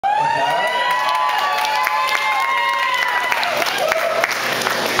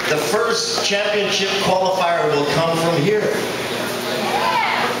The first championship qualifier will come from here.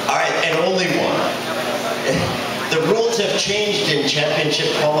 All right, and only one. The rules have changed in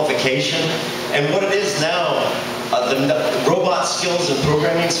championship qualification, and what it is now, the robot skills and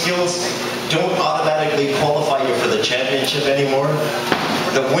programming skills don't automatically qualify you for the championship anymore.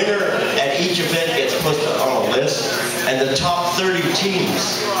 The winner at each event gets put on a list, and the top 30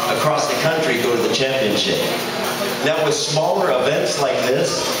 teams across the country go to the championship. Now with smaller events like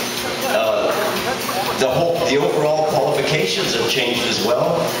this, the overall qualifications have changed as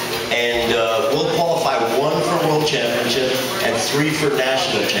well, and we'll qualify 1 for World Championship and 3 for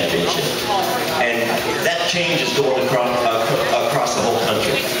National Championship. And that change is going across the whole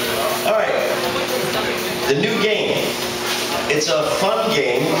country. All right, the new game. It's a fun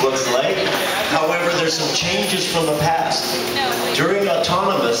game, looks like. However, there's some changes from the past. During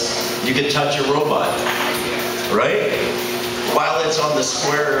autonomous, you can touch a robot, right? While it's on the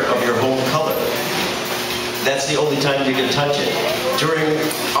square of your home color. That's the only time you can touch it. During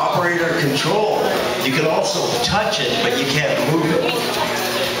operator control, you can also touch it, but you can't move it.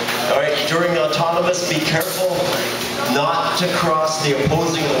 All right, during autonomous, be careful not to cross the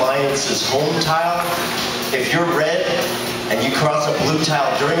opposing alliance's home tile. If you're red and you cross a blue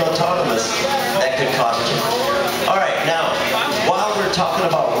tile during autonomous, that could cost you. All right, now, while we're talking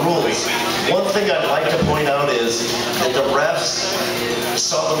about rules, one thing I'd like to point out is that the refs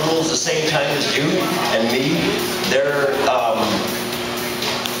saw the rules the same time as you and me.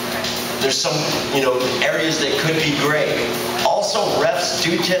 There's some, areas that could be gray. Also, refs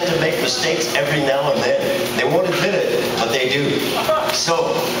do tend to make mistakes every now and then. They won't admit it, but they do.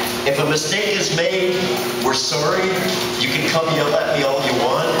 So, if a mistake is made, we're sorry. You can come yell at me all you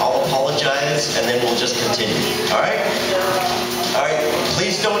want. I'll apologize, and then we'll just continue. All right? All right,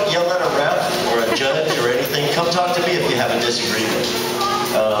 please don't yell at a ref or a judge or anything. Come talk to me if you have a disagreement.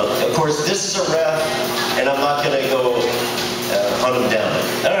 Of course, this is a ref, and I'm not going to go hunt him down.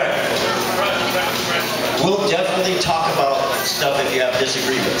 All right. We'll definitely talk about stuff if you have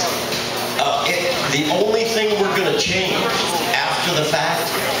disagreements. The only thing we're going to change after the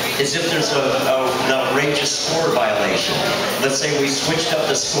fact is if there's an outrageous score violation. Let's say we switched up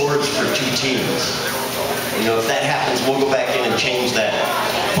the scores for 2 teams. If that happens, we'll go back in and change that.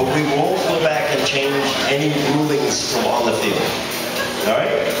 But we won't go back and change any rulings from on the field. All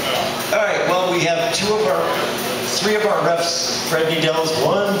right? All right, well, we have 3 of our refs, Fred Needell's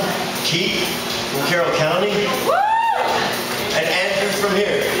 1, Keith from Carroll County, and Andrew from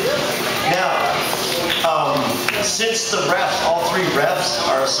here. Now, since the refs, all 3 refs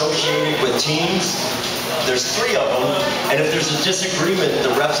are associated with teams, there's 3 of them, and if there's a disagreement, the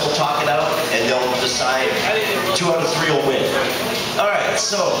refs will talk it out, and they'll decide 2 out of 3 will win. All right,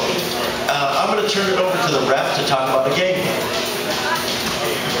 so I'm going to turn it over to the ref to talk about the game.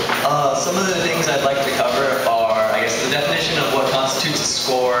 Some of the things I'd like to cover are, I guess, the definition of what constitutes a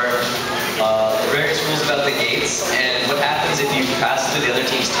score, the various rules about the gates, and what happens if you pass through the other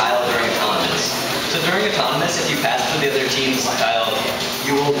team's tile during autonomous. So during autonomous, if you pass through the other team's tile,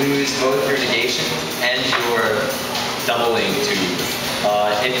 you will lose both your negation and your doubling tube.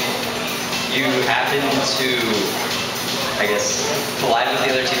 If you happen to, I guess, collide with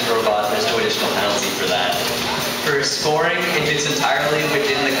the other team's robot, there's no additional penalty for that. For scoring, if it's entirely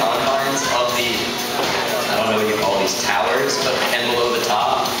within the confines of the, I don't know what you call these towers, but and below the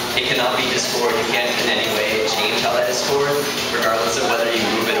top, it cannot be discored. You can't in any way change how that is scored, regardless of whether you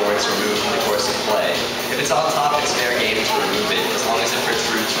move it or it's removed from the course of play. If it's on top, it's fair game to remove it, as long as it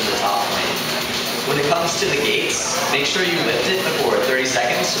protrudes from the top plane. When it comes to the gates, make sure you lift it before 30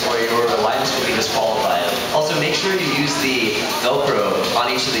 seconds or your alliance will be disqualified. Also, make sure you use the Velcro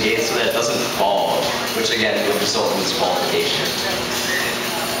on each of the gates so that it doesn't fall, which again would result in disqualification.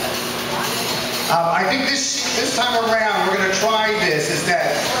 I think this time around we're going to try this, is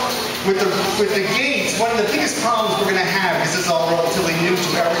that with the gates, one of the biggest problems we're going to have, because it's all relatively new to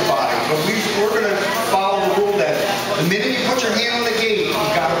everybody, but we're going to follow the rule that the minute you put your hand on the gate,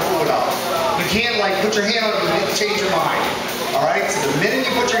 you've got to pull it off. You can't put your hand on it and change your mind. All right, so the minute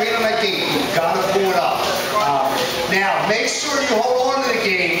you put your hand on that gate, you've got to pull it off. Now, make sure you hold on to the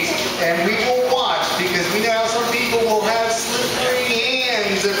gate, and we will watch, because we know how some people will have slippery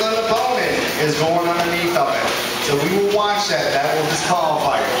hands if an opponent is going underneath of it. So we will watch that. That will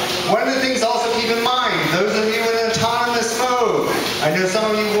disqualify you. One of the things also keep in mind, those of you in autonomous mode, I know some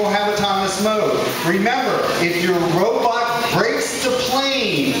of you will have autonomous mode. Remember, if your robot breaks the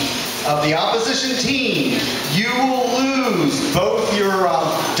plane of the opposition team, you will lose both your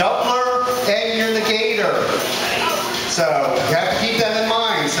doubler and your negator. So you have to keep that in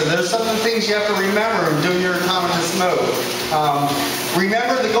mind. So there's some things you have to remember in doing your autonomous mode.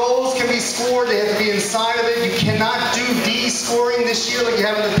 Remember, the goals can be scored. They have to be inside of it. You cannot do D-scoring this year like you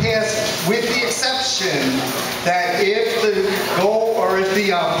have in the past, with the exception that if the goal or if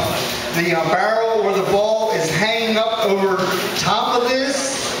the barrel or the ball is hanging up over top of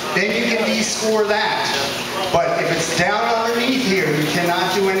this, then you can D-score that. But if it's down underneath here, you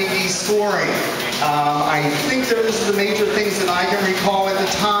cannot do any D-scoring. I think those are the major things that I can recall at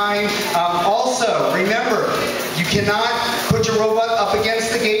the time. Also, remember, you cannot put your robot up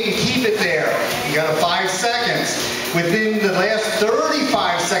against the gate and keep it there. You got 5 seconds. Within the last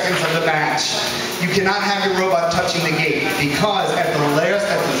 35 seconds of the match, you cannot have your robot touching the gate, because at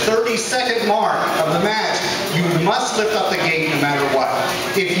the 30-second mark of the match, you must lift up the gate no matter what.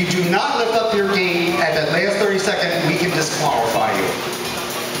 If you do not lift up your gate at that last 30 seconds, we can disqualify you.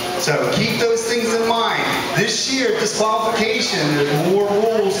 So keep those things in mind. This year, disqualification, there's more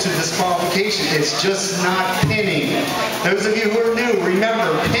rules to disqualification. It's just not pinning. Those of you who are new, remember,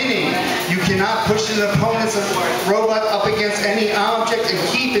 pinning, you cannot push an opponent's robot up against any object and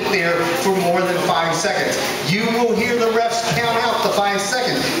keep it there for more than 5 seconds. You will hear the refs count out the 5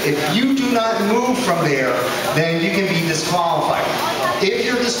 seconds. If you do not move from there, then you can be disqualified. If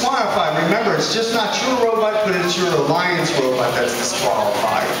you're disqualified, remember, it's just not your robot, but it's your alliance robot that's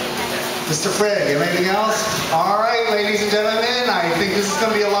disqualified. Mr. Fred, you have anything else? All right, ladies and gentlemen, I think this is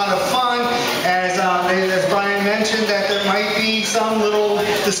going to be a lot of fun. As Brian mentioned, that there might be some little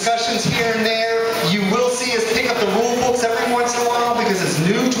discussions here and there. You will see us pick up the rule books every once in a while because it's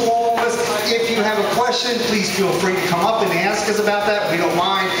new to all of us. If you have a question, please feel free to come up and ask us about that. We don't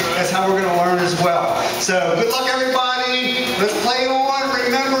mind. That's how we're going to learn as well. So good luck, everybody. Let's play on.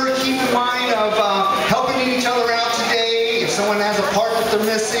 Remember, keep in mind of helping each other out today. If someone has a part that they're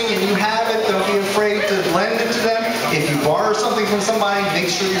missing and you have it, don't be afraid to lend it to them. If you borrow something from somebody, make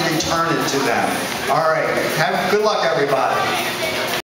sure you return it to them. All right. Good luck, everybody.